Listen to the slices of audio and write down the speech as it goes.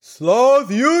Sloth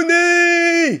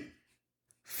Uni!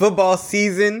 Football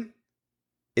season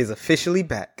is officially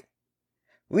back.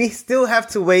 We still have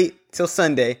to wait till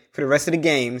Sunday for the rest of the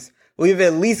games, but we've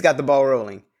at least got the ball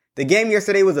rolling. The game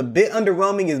yesterday was a bit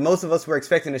underwhelming as most of us were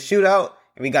expecting a shootout,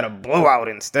 and we got a blowout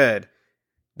instead.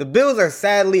 The Bills are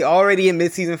sadly already in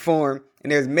midseason form,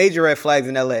 and there's major red flags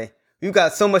in LA. We've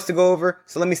got so much to go over,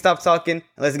 so let me stop talking and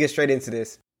let's get straight into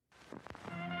this.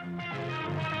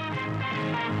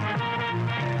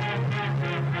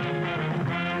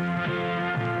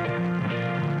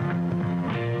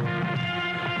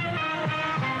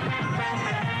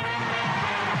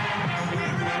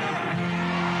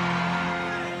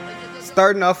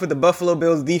 Starting off with the Buffalo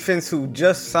Bills defense, who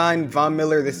just signed Von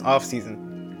Miller this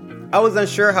offseason. I was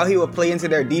unsure how he would play into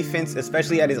their defense,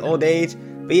 especially at his old age,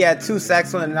 but he had 2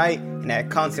 sacks on the night and had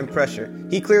constant pressure.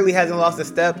 He clearly hasn't lost a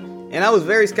step, and I was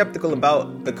very skeptical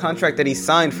about the contract that he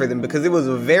signed for them because it was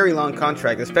a very long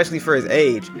contract, especially for his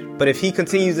age. But if he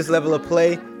continues this level of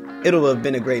play, it'll have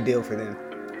been a great deal for them.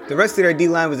 The rest of their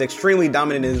D-line was extremely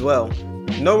dominant as well.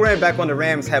 No running back on the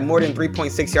Rams had more than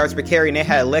 3.6 yards per carry, and they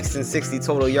had less than 60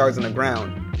 total yards on the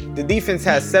ground. The defense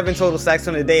had 7 total sacks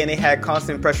on the day, and they had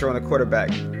constant pressure on the quarterback.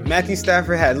 Matthew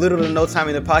Stafford had little to no time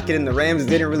in the pocket, and the Rams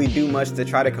didn't really do much to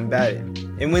try to combat it.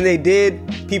 And when they did,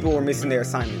 people were missing their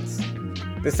assignments.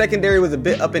 The secondary was a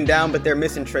bit up and down, but they're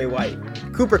missing Trey White.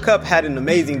 Cooper Kupp had an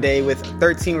amazing day with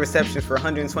 13 receptions for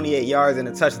 128 yards and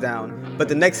a touchdown, but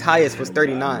the next highest was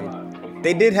 39.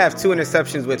 They did have 2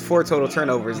 interceptions with 4 total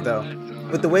turnovers, though.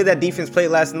 With the way that defense played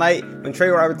last night, when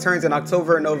Trey White returns in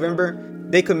October and November,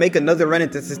 they could make another run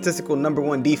at the statistical number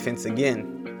 1 defense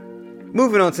again.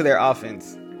 Moving on to their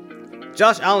offense.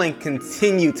 Josh Allen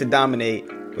continued to dominate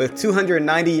with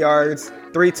 290 yards,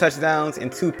 3 touchdowns,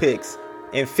 and 2 picks,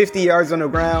 and 50 yards on the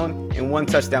ground and 1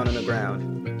 touchdown on the ground.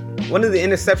 One of the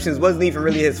interceptions wasn't even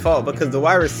really his fault because the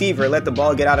wide receiver let the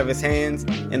ball get out of his hands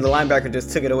and the linebacker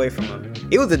just took it away from him.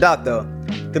 It was a dot though.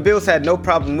 The Bills had no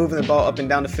problem moving the ball up and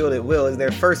down the field at will as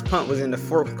their first punt was in the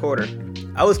 4th quarter.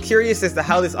 I was curious as to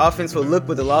how this offense would look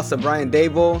with the loss of Brian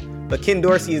Daboll, but Ken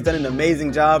Dorsey has done an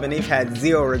amazing job and they've had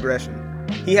 0 regression.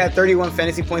 He had 31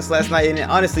 fantasy points last night and it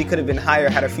honestly could have been higher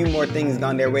had a few more things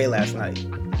gone their way last night.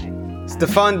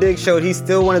 Stephon Diggs showed he's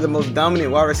still one of the most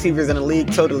dominant wide receivers in the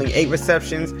league, totaling 8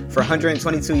 receptions for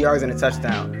 122 yards and a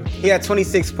touchdown. He had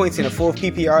 26 points in a full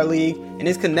PPR league, and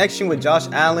his connection with Josh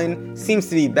Allen seems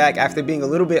to be back after being a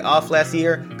little bit off last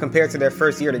year compared to their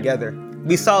first year together.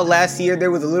 We saw last year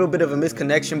there was a little bit of a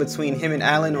misconnection between him and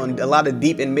Allen on a lot of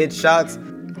deep and mid shots,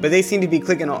 but they seem to be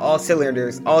clicking on all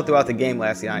cylinders all throughout the game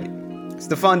last night.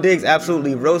 Stephon Diggs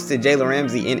absolutely roasted Jalen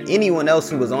Ramsey and anyone else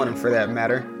who was on him for that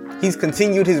matter. He's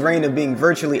continued his reign of being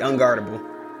virtually unguardable.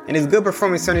 And his good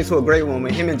performance turned into a great one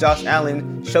when him and Josh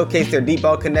Allen showcased their deep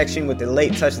ball connection with the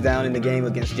late touchdown in the game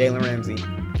against Jalen Ramsey.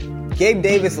 Gabe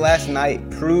Davis last night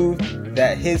proved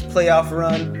that his playoff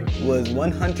run was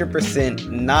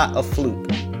 100% not a fluke.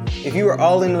 If you were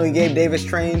all in on the Gabe Davis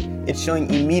train, it's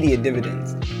showing immediate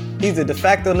dividends. He's the de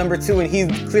facto number 2 and he's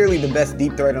clearly the best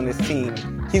deep threat on this team.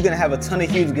 He's going to have a ton of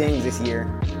huge games this year.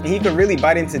 And he could really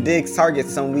bite into Diggs'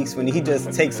 targets some weeks when he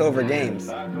just takes over games.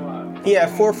 He had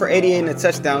 4 for 88 and a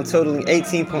touchdown, totaling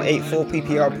 18.8 full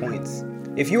PPR points.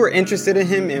 If you were interested in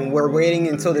him and were waiting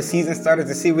until the season started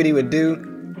to see what he would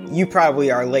do, you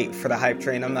probably are late for the hype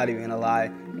train, I'm not even going to lie.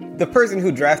 The person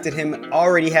who drafted him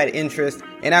already had interest,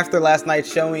 and after last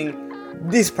night's showing,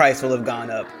 this price will have gone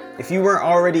up. If you weren't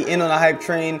already in on the hype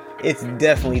train, it's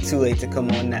definitely too late to come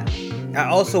on now. I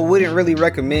also wouldn't really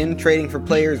recommend trading for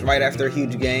players right after a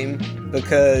huge game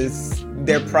because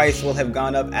their price will have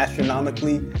gone up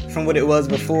astronomically from what it was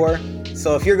before.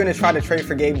 So if you're going to try to trade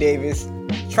for Gabe Davis,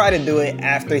 try to do it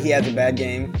after he has a bad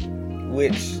game,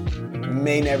 which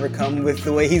may never come with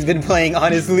the way he's been playing,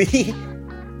 honestly.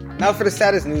 Now for the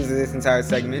saddest news of this entire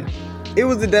segment. It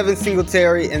was the Devin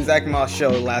Singletary and Zach Moss show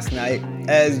last night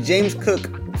as James Cook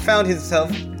found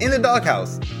himself in the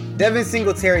doghouse. Devin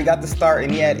Singletary got the start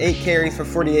and he had 8 carries for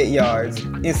 48 yards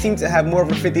and seemed to have more of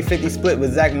a 50-50 split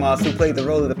with Zach Moss, who played the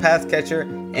role of the pass catcher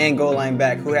and goal line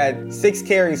back, who had 6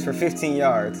 carries for 15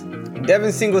 yards.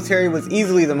 Devin Singletary was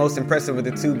easily the most impressive of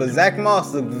the two, but Zach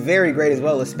Moss looked very great as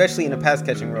well, especially in the pass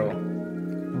catching role.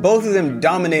 Both of them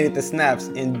dominated the snaps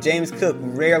and James Cook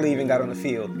rarely even got on the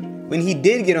field. When he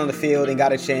did get on the field and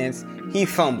got a chance, he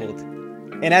fumbled.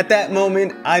 And at that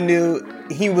moment, I knew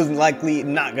he was likely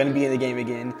not going to be in the game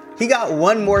again. He got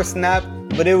 1 more snap,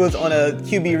 but it was on a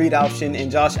QB read option,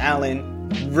 and Josh Allen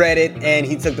read it, and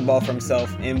he took the ball for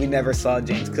himself, and we never saw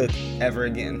James Cook ever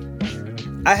again.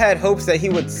 I had hopes that he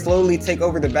would slowly take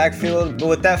over the backfield, but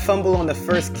with that fumble on the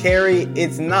first carry,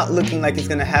 it's not looking like it's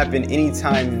going to happen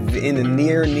anytime in the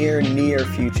near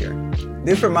future.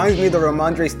 This reminds me of the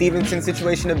Ramondre Stevenson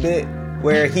situation a bit,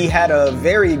 where he had a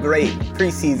very great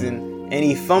preseason and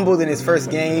he fumbled in his first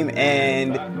game,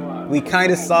 and we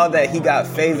kind of saw that he got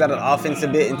phased out of the offense a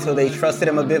bit until they trusted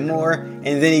him a bit more, and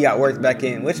then he got worked back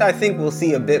in, which I think we'll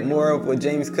see a bit more of with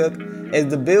James Cook, as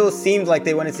the Bills seemed like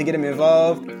they wanted to get him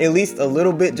involved at least a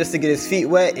little bit just to get his feet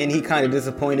wet, and he kind of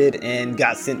disappointed and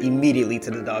got sent immediately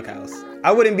to the doghouse.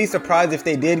 I wouldn't be surprised if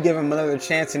they did give him another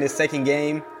chance in his second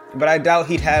game, but I doubt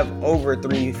he'd have over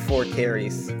 3-4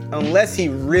 carries, unless he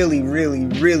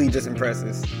really just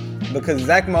impresses. Because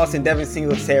Zach Moss and Devin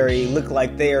Singletary look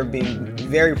like they are being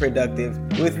very productive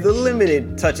with the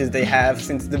limited touches they have,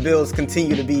 since the Bills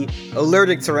continue to be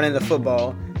allergic to running the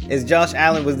football, as Josh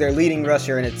Allen was their leading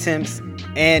rusher in attempts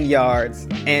and yards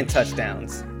and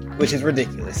touchdowns, which is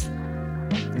ridiculous.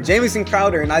 Jamison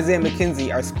Crowder and Isaiah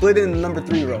McKenzie are split in the number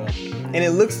 3 role, and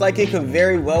it looks like it could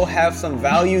very well have some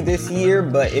value this year,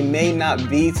 but it may not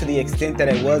be to the extent that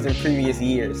it was in previous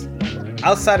years.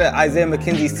 Outside of Isaiah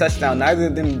McKenzie's touchdown, neither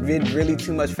of them did really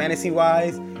too much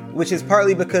fantasy-wise, which is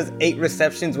partly because 8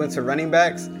 receptions went to running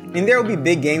backs, and there will be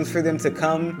big games for them to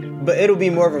come, but it'll be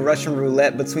more of a Russian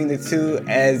roulette between the two,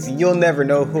 as you'll never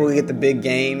know who will get the big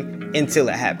game until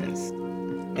it happens.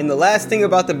 And the last thing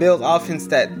about the Bills offense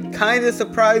that kind of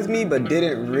surprised me but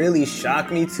didn't really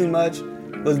shock me too much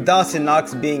was Dawson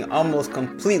Knox being almost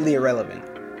completely irrelevant.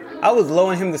 I was low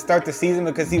on him to start the season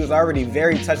because he was already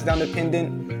very touchdown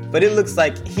dependent, but it looks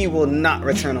like he will not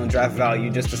return on draft value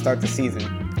just to start the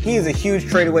season. He is a huge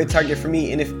trade-away target for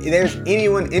me, and if there's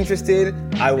anyone interested,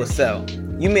 I will sell.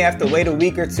 You may have to wait a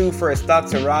week or two for his stock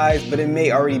to rise, but it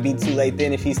may already be too late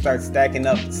then if he starts stacking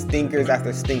up stinkers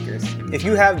after stinkers. If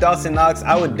you have Dawson Knox,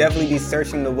 I would definitely be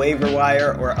searching the waiver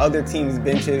wire or other teams'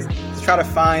 benches to try to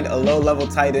find a low-level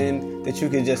tight end that you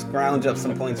could just scrounge up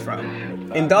some points from.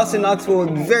 And Dawson Knox will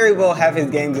very well have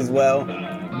his games as well,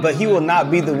 but he will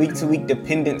not be the week-to-week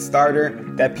dependent starter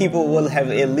that people will have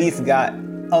at least got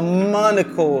a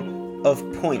monicule of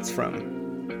points from.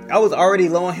 I was already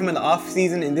low on him in the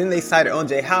offseason, and then they cited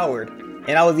O.J. Howard,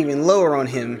 and I was even lower on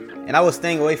him, and I was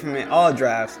staying away from him in all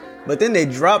drafts. But then they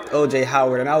dropped O.J.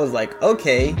 Howard, and I was like,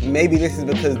 okay, maybe this is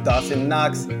because Dawson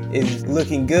Knox is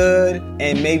looking good,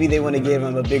 and maybe they want to give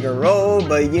him a bigger role,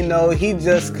 but he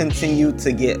just continued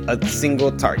to get a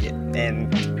single target,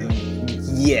 and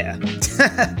yeah.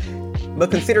 But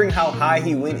considering how high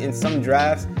he went in some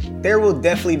drafts, there will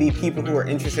definitely be people who are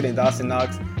interested in Dawson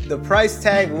Knox. The price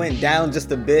tag went down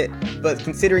just a bit, but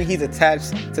considering he's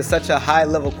attached to such a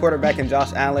high-level quarterback in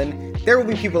Josh Allen, there will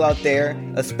be people out there,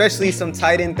 especially some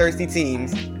tight end thirsty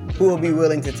teams, who will be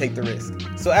willing to take the risk.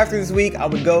 So after this week, I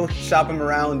would go shop him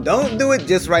around. Don't do it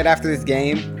just right after this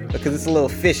game, because it's a little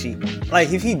fishy.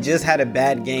 Like, if he just had a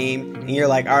bad game, and you're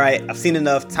like, all right, I've seen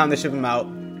enough, time to ship him out,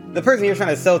 the person you're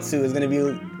trying to sell to is going to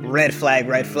be red flag,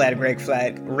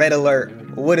 red alert.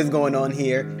 What is going on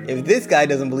here? If this guy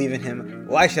doesn't believe in him,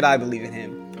 why should I believe in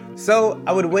him? So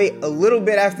I would wait a little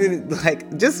bit after,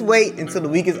 just wait until the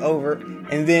week is over,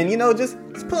 and then, just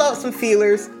pull out some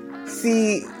feelers,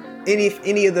 see if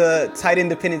any of the tight end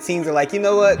dependent teams are like, you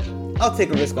know what, I'll take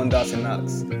a risk on Dawson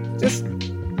Knox. Just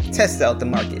test out the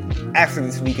market after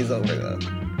this week is over, though.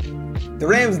 The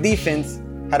Rams defense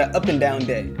had an up and down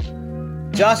day.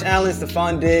 Josh Allen,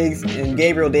 Stephon Diggs, and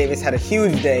Gabriel Davis had a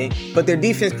huge day, but their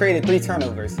defense created 3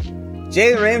 turnovers.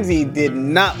 Jalen Ramsey did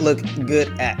not look good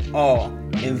at all,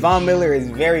 and Von Miller is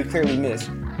very clearly missed.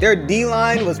 Their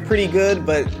D-line was pretty good,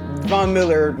 but Von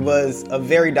Miller was a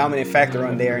very dominant factor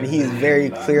on there, and he's very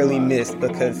clearly missed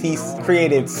because he's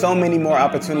created so many more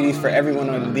opportunities for everyone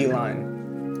on the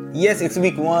D-line. Yes, it's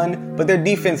week 1, but their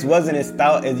defense wasn't as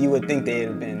stout as you would think they'd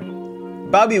have been.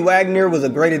 Bobby Wagner was a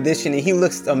great addition, and he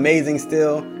looks amazing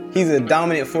still. He's a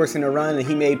dominant force in the run, and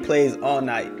he made plays all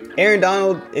night. Aaron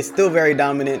Donald is still very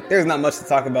dominant. There's not much to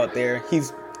talk about there.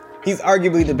 He's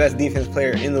arguably the best defense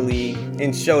player in the league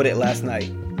and showed it last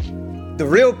night. The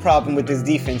real problem with this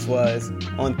defense was,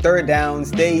 on third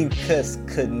downs, they just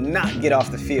could not get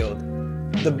off the field.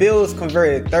 The Bills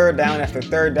converted third down after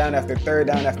third down after third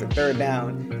down after third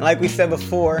down. And like we said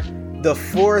before, the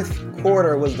fourth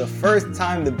quarter was the first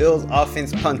time the Bills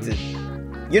offense punted.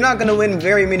 You're not going to win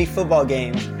very many football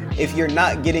games if you're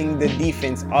not getting the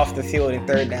defense off the field in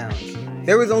third downs.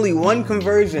 There was only one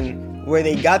conversion where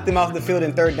they got them off the field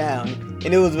in third down,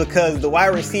 and it was because the wide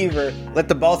receiver let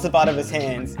the ball slip out of his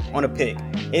hands on a pick.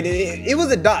 It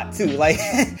was a dot too.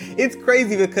 It's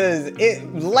crazy because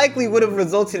it likely would have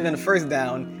resulted in a first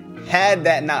down had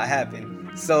that not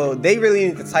happened. So they really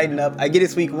need to tighten up. I get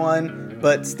it's week 1.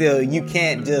 but still, you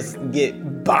can't just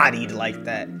get bodied like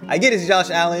that. I get it's Josh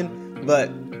Allen,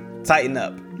 but tighten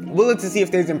up. We'll look to see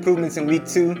if there's improvements in week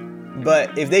 2,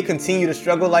 but if they continue to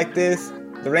struggle like this,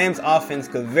 the Rams offense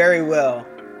could very well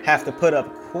have to put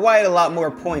up quite a lot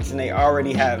more points than they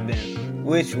already have been,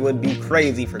 which would be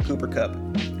crazy for Cooper Kupp.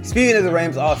 Speaking of the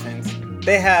Rams offense,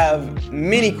 they have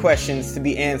many questions to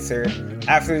be answered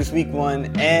after this week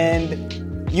 1,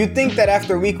 and you'd think that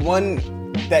after week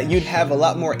 1 that you'd have a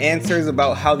lot more answers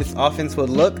about how this offense would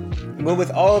look, but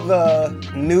with all the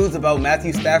news about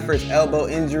Matthew Stafford's elbow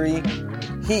injury,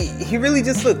 he really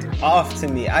just looked off to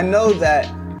me. I know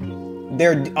that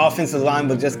their offensive line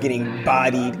was just getting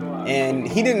bodied, and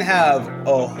he didn't have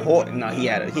he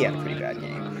had a pretty bad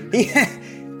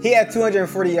game. He had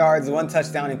 240 yards, 1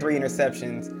 touchdown, and 3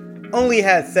 interceptions. Only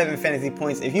had 7 fantasy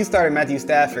points. If you started Matthew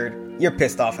Stafford, you're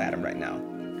pissed off at him right now.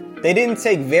 They didn't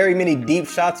take very many deep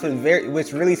shots,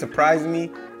 which really surprised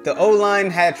me. The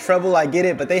O-line had trouble, I get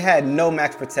it, but they had no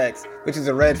max protects, which is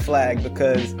a red flag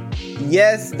because,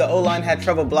 yes, the O-line had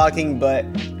trouble blocking, but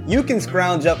you can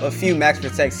scrounge up a few max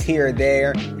protects here or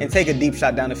there and take a deep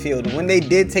shot down the field. When they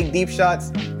did take deep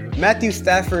shots, Matthew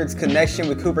Stafford's connection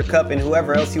with Cooper Kupp and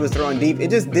whoever else he was throwing deep, it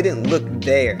just didn't look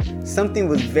there. Something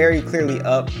was very clearly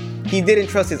up. He didn't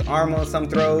trust his arm on some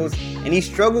throws, and he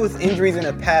struggled with injuries in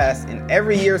the past, and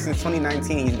every year since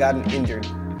 2019 he's gotten injured.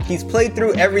 He's played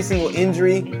through every single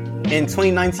injury, and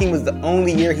 2019 was the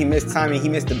only year he missed time, and he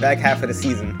missed the back half of the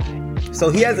season.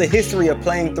 So he has a history of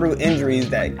playing through injuries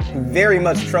that very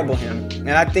much trouble him,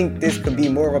 and I think this could be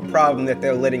more of a problem that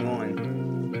they're letting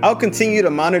on. I'll continue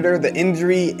to monitor the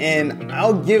injury, and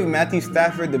I'll give Matthew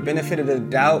Stafford the benefit of the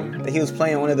doubt that he was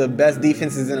playing one of the best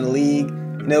defenses in the league,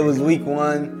 and it was week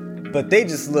 1, but they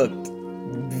just looked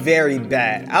very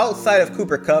bad. Outside of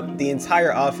Cooper Kupp, the entire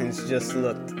offense just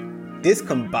looked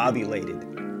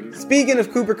discombobulated. Speaking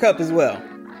of Cooper Kupp as well,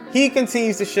 he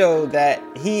continues to show that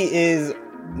he is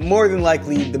more than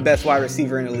likely the best wide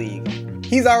receiver in the league.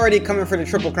 He's already coming for the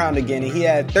Triple Crown again, and he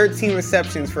had 13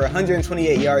 receptions for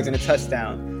 128 yards and a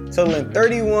touchdown, totaling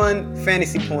 31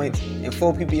 fantasy points in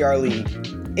full PPR league.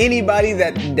 Anybody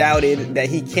that doubted that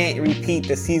he can't repeat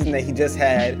the season that he just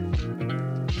had,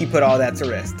 he put all that to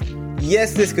rest.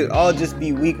 Yes, this could all just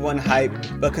be week 1 hype,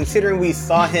 but considering we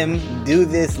saw him do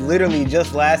this literally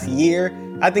just last year,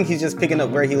 I think he's just picking up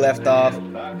where he left off,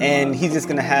 and he's just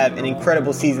going to have an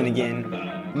incredible season again.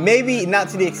 Maybe not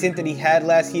to the extent that he had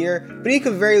last year, but he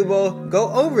could very well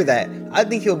go over that. I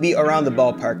think he'll be around the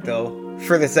ballpark, though,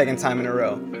 for the second time in a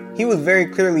row. He was very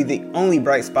clearly the only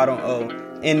bright spot on O,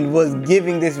 and was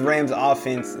giving this Rams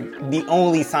offense the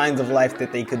only signs of life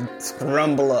that they could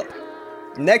scramble up.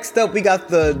 Next up, we got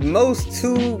the most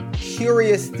 2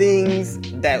 curious things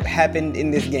that happened in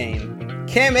this game.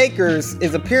 Cam Akers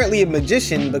is apparently a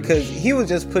magician because he was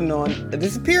just putting on a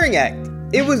disappearing act.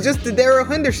 It was just the Darrell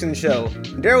Henderson show.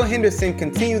 Darrell Henderson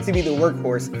continued to be the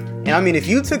workhorse. And I mean, if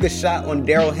you took a shot on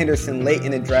Darrell Henderson late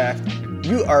in the draft,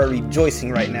 you are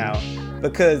rejoicing right now.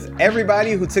 Because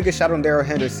everybody who took a shot on Darrell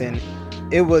Henderson,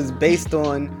 it was based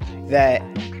on that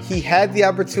he had the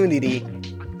opportunity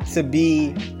to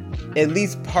be at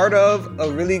least part of a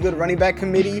really good running back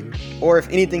committee, or if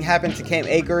anything happened to Cam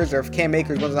Akers, or if Cam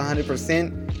Akers was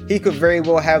 100%, he could very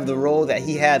well have the role that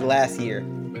he had last year.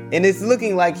 And it's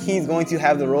looking like he's going to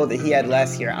have the role that he had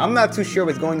last year. I'm not too sure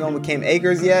what's going on with Cam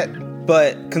Akers yet,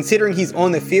 but considering he's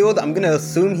on the field, I'm going to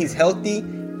assume he's healthy.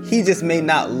 He just may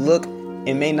not look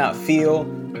and may not feel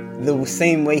the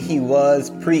same way he was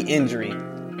pre-injury.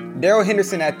 Darrell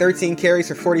Henderson had 13 carries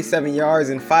for 47 yards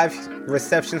and 5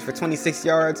 receptions for 26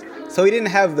 yards, so he didn't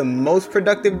have the most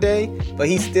productive day, but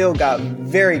he still got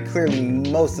very clearly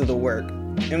most of the work.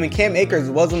 And when Cam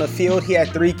Akers was on the field, he had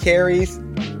 3 carries.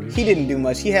 He didn't do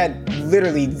much. He had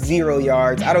literally 0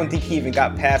 yards. I don't think he even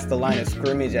got past the line of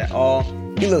scrimmage at all.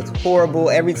 He looked horrible.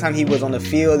 Every time he was on the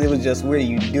field, it was just, what are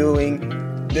you doing?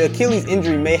 The Achilles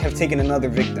injury may have taken another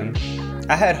victim.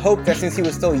 I had hope that since he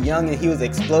was so young and he was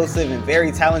explosive and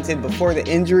very talented before the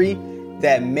injury,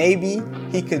 that maybe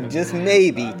he could just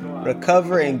maybe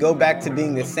recover and go back to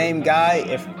being the same guy,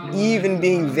 if even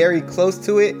being very close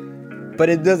to it, but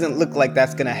it doesn't look like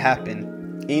that's going to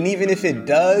happen. And even if it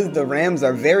does, the Rams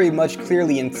are very much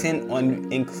clearly intent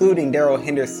on including Darrell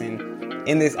Henderson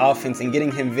in this offense and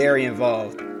getting him very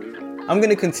involved. I'm going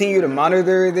to continue to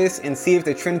monitor this and see if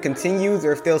the trend continues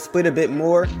or if they'll split a bit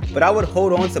more, but I would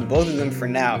hold on to both of them for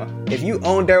now. If you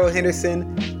own Darrell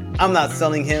Henderson, I'm not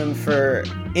selling him for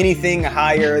anything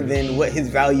higher than what his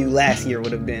value last year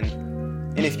would have been.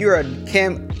 And if you're a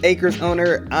Cam Akers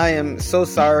owner, I am so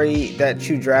sorry that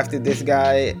you drafted this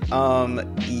guy.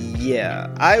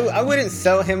 I wouldn't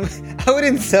sell him. I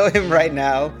wouldn't sell him right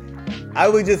now. I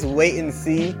would just wait and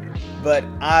see, but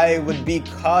I would be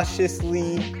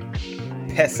cautiously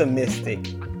pessimistic.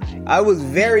 I was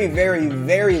very, very,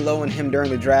 very low on him during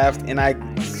the draft, and I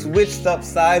switched up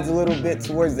sides a little bit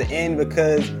towards the end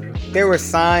because there were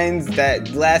signs that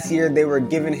last year they were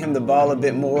giving him the ball a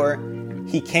bit more.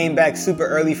 He came back super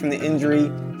early from the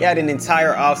injury. He had an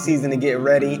entire offseason to get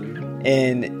ready,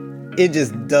 and it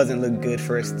just doesn't look good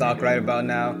for his stock right about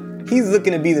now. He's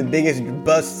looking to be the biggest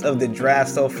bust of the draft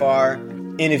so far,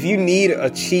 and if you need a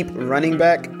cheap running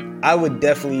back, I would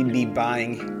definitely be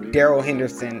buying Darrell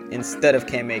Henderson instead of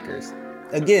Cam Akers.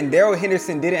 Again, Darrell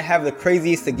Henderson didn't have the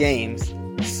craziest of games,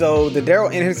 so the Darrell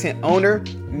Henderson owner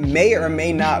may or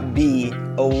may not be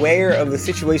aware of the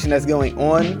situation that's going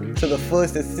on to the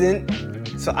fullest extent,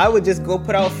 so I would just go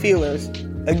put out feelers.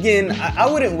 Again, I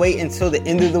wouldn't wait until the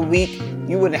end of the week.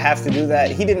 You wouldn't have to do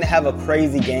that. He didn't have a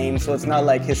crazy game, so it's not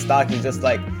like his stock is just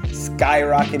like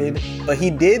skyrocketed, but he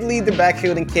did lead the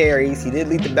backfield in carries. He did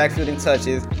lead the backfield in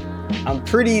touches.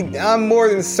 I'm more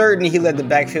than certain he led the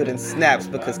backfield in snaps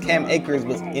because Cam Akers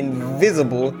was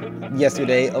invisible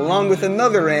yesterday, along with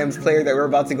another Rams player that we're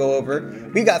about to go over.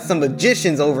 We got some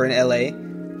magicians over in LA.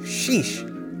 Sheesh.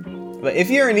 But if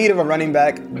you're in need of a running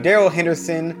back, Darrell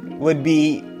Henderson would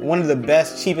be one of the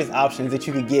best, cheapest options that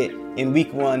you could get in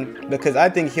week 1 because I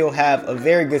think he'll have a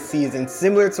very good season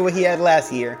similar to what he had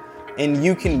last year, and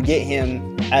you can get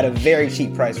him at a very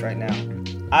cheap price right now.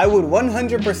 I would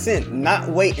 100% not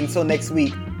wait until next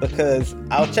week because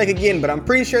I'll check again, but I'm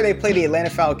pretty sure they play the Atlanta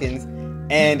Falcons.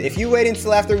 And if you wait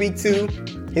until after week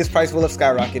 2, his price will have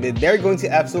skyrocketed. They're going to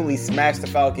absolutely smash the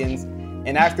Falcons.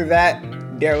 And after that,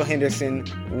 Darrell Henderson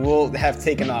will have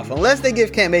taken off. Unless they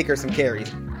give Cam Akers some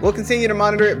carries. We'll continue to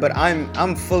monitor it, but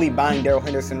I'm fully buying Darrell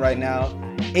Henderson right now.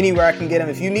 Anywhere I can get him.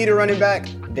 If you need a running back,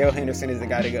 Darrell Henderson is the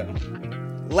guy to go.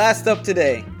 Last up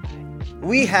today,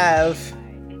 we have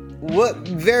what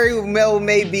very well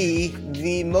may be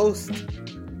the most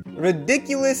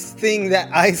ridiculous thing that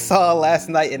I saw last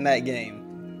night in that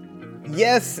game.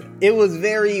 Yes, it was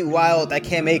very wild that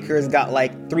Cam Akers got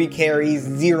like 3 carries,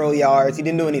 0 yards. He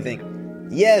didn't do anything.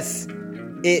 Yes,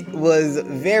 it was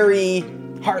very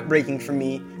heartbreaking for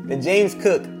me that James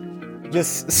Cook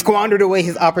just squandered away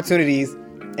his opportunities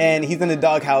and he's in the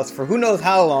doghouse for who knows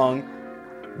how long.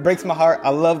 Breaks my heart. I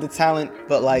love the talent,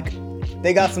 but like,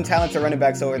 they got some talented running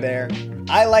backs over there.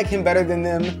 I like him better than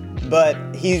them, but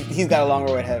he's got a long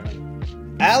road ahead of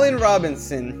him. Allen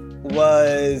Robinson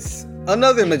was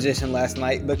another magician last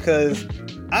night because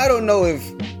I don't know if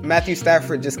Matthew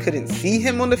Stafford just couldn't see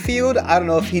him on the field. I don't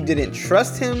know if he didn't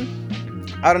trust him.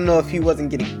 I don't know if he wasn't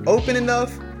getting open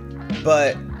enough,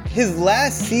 but his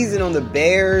last season on the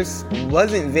Bears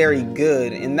wasn't very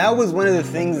good, and that was one of the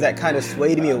things that kind of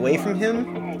swayed me away from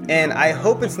him. And I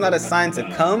hope it's not a sign to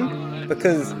come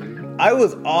because I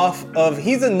was off of,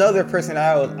 he's another person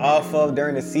I was off of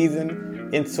during the season.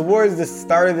 And towards the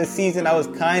start of the season, I was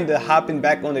kind of hopping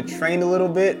back on the train a little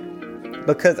bit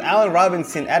because Allen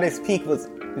Robinson at his peak was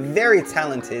very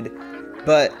talented.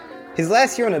 But his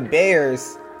last year on the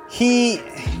Bears, he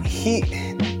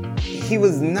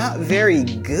was not very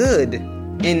good.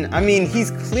 And I mean,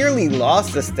 he's clearly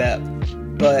lost a step,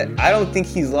 but I don't think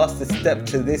he's lost a step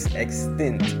to this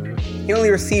extent. He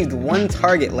only received 1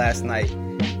 target last night.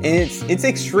 And it's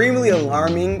extremely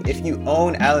alarming if you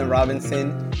own Allen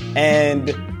Robinson and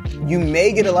you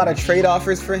may get a lot of trade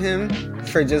offers for him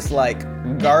for just like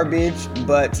garbage,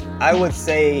 but I would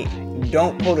say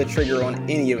don't pull the trigger on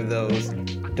any of those.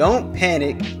 Don't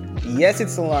panic. Yes,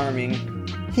 it's alarming.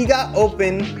 He got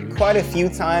open quite a few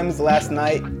times last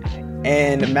night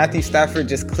and Matthew Stafford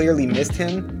just clearly missed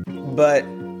him, but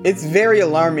it's very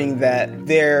alarming that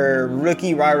their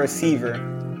rookie wide receiver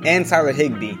and Tyler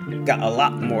Higbee got a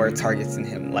lot more targets than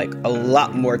him, like a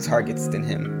lot more targets than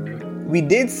him. We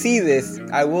did see this,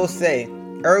 I will say,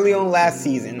 early on last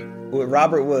season with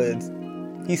Robert Woods.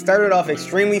 He started off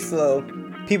extremely slow.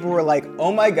 People were like,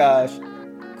 oh my gosh,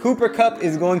 Cooper Kupp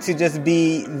is going to just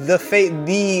be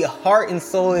the heart and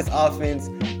soul of this offense.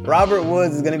 Robert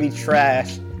Woods is going to be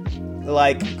trash.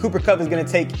 Like, Cooper Kupp is going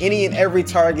to take any and every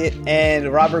target,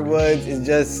 and Robert Woods is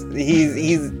just,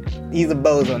 he's a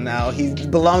bozo now. He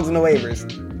belongs on the waivers.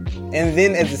 And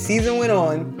then as the season went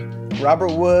on,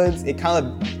 Robert Woods,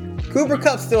 Cooper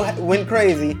Kupp still went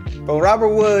crazy, but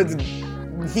Robert Woods,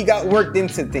 he got worked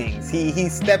into things. He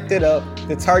stepped it up.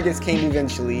 The targets came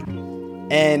eventually.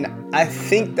 And I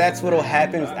think that's what will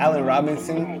happen with Allen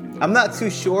Robinson. I'm not too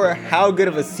sure how good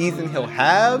of a season he'll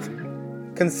have,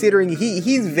 considering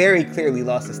he's very clearly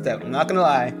lost a step. I'm not going to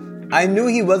lie. I knew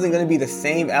he wasn't going to be the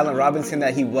same Allen Robinson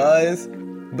that he was,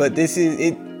 but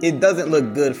it doesn't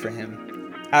look good for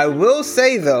him. I will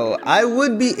say, though, I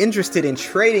would be interested in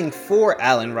trading for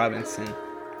Allen Robinson.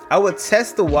 I would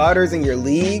test the waters in your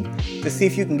league to see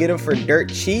if you can get him for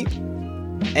dirt cheap.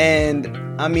 And,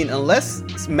 I mean,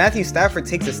 unless Matthew Stafford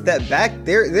takes a step back,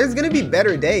 there's going to be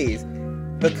better days.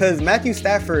 Because Matthew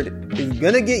Stafford is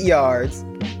going to get yards,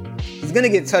 he's going to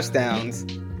get touchdowns,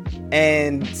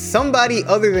 and somebody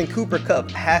other than Cooper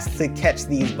Kupp has to catch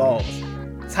these balls.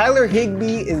 Tyler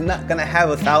Higbee is not going to have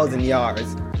 1,000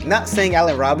 yards. Not saying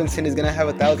Allen Robinson is going to have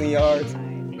 1,000 yards,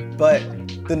 but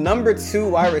the number 2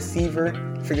 wide receiver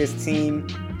for this team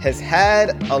has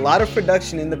had a lot of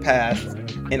production in the past,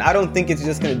 and I don't think it's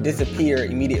just going to disappear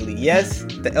immediately. Yes,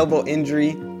 the elbow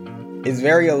injury is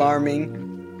very alarming.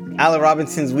 Allen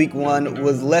Robinson's week 1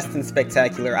 was less than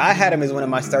spectacular. I had him as one of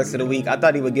my starts of the week. I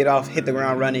thought he would get off, hit the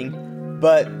ground running.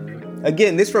 But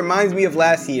again, this reminds me of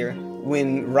last year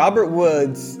when Robert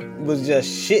Woods was just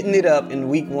shitting it up in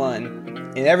week 1.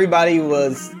 And everybody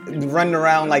was running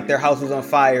around like their house was on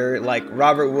fire, like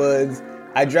Robert Woods.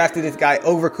 I drafted this guy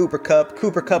over Cooper Kupp.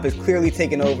 Cooper Kupp is clearly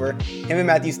taking over. Him and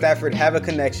Matthew Stafford have a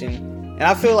connection. And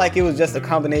I feel like it was just a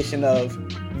combination of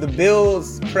the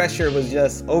Bills' pressure was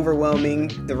just overwhelming.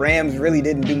 The Rams really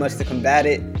didn't do much to combat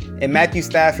it. And Matthew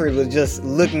Stafford was just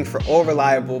looking for all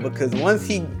reliable because once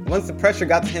the pressure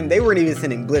got to him, they weren't even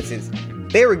sending blitzes.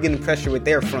 They were getting pressure with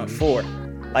their front 4.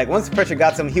 Like, once the pressure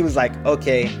got to him, he was like,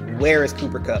 okay, where is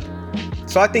Cooper Kupp?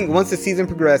 So I think once the season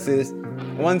progresses,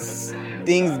 once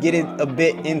things get a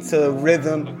bit into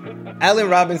rhythm, Allen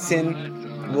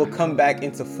Robinson will come back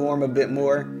into form a bit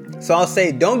more. So I'll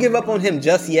say don't give up on him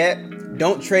just yet.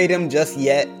 Don't trade him just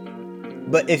yet.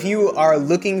 But if you are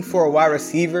looking for a wide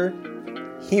receiver,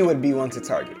 he would be one to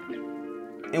target.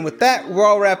 And with that, we're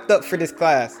all wrapped up for this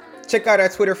class. Check out our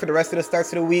Twitter for the rest of the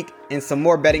starts of the week and some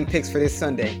more betting picks for this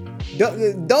Sunday.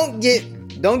 Don't get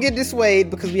dissuaded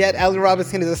because we had Allen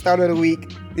Robinson as a starter of the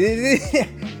week.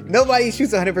 Nobody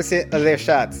shoots 100% of their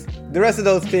shots. The rest of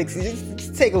those picks,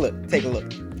 just take a look.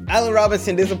 Allen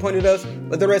Robinson disappointed us,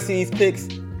 but the rest of these picks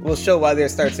will show why they're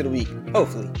starts of the week,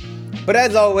 hopefully. But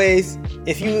as always,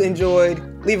 if you enjoyed,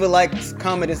 leave a like,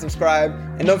 comment, and subscribe.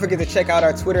 And don't forget to check out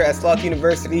our Twitter at Sloth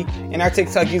University and our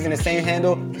TikTok using the same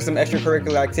handle for some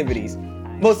extracurricular activities.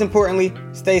 Most importantly,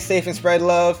 stay safe and spread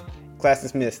love. Class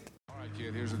dismissed. All right,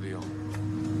 kid, here's the deal.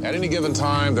 At any given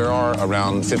time, there are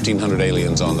around 1,500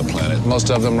 aliens on the planet. Most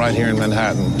of them right here in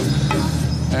Manhattan.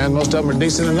 And most of them are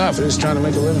decent enough. They're just trying to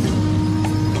make a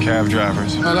living. Cab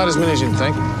drivers. No, not as many as you'd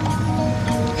think.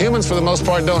 Humans, for the most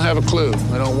part, don't have a clue.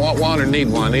 They don't want one or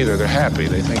need one either. They're happy.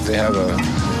 They think they have a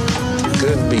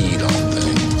good bead on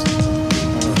things.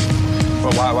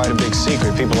 But why the big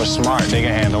secret? People are smart. They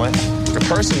can handle it. A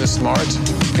person is smart.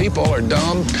 People are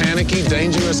dumb, panicky,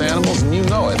 dangerous animals, and you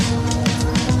know it.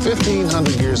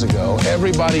 1,500 years ago,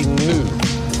 everybody knew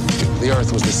the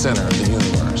Earth was the center of the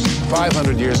universe.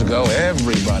 500 years ago,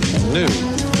 everybody knew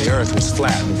the Earth was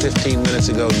flat. And 15 minutes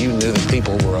ago, you knew that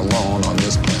people were alone on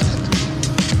this planet.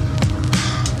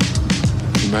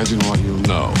 Imagine what you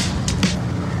know.